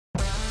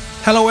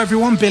Hello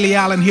everyone, Billy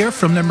Allen here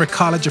from Limerick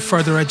College of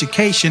Further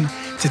Education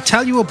to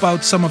tell you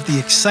about some of the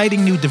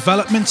exciting new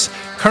developments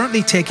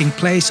currently taking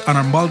place on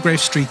our Mulgrave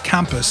Street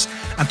campus,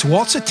 and to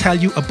also tell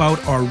you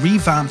about our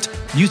revamped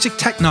music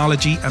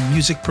technology and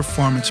music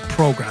performance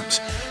programs.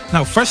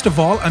 Now, first of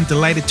all, I'm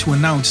delighted to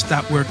announce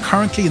that we're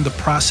currently in the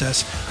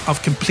process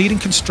of completing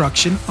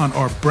construction on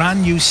our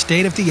brand new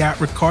state-of-the-art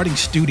recording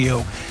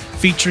studio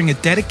featuring a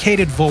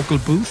dedicated vocal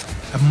booth,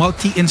 a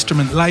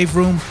multi-instrument live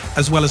room,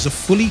 as well as a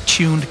fully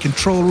tuned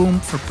control room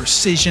for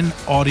precision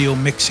audio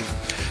mixing.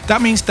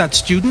 That means that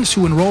students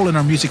who enroll in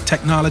our music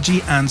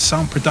technology and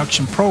sound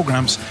production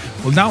programs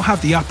will now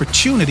have the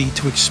opportunity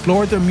to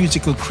explore their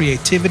musical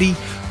creativity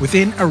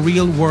within a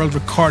real-world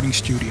recording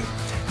studio.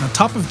 And on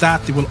top of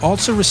that, they will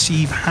also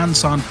receive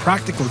hands-on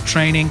practical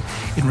training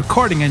in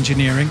recording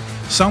engineering,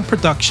 sound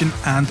production,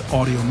 and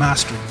audio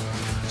mastering.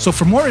 So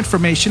for more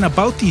information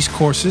about these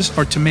courses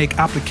or to make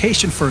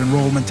application for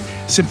enrollment,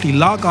 simply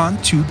log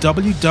on to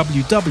www.lcfe.ie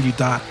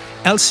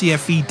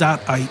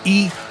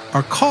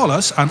or call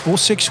us on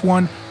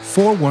 061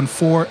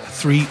 414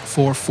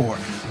 344.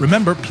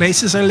 Remember,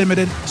 places are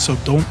limited, so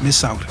don't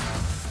miss out.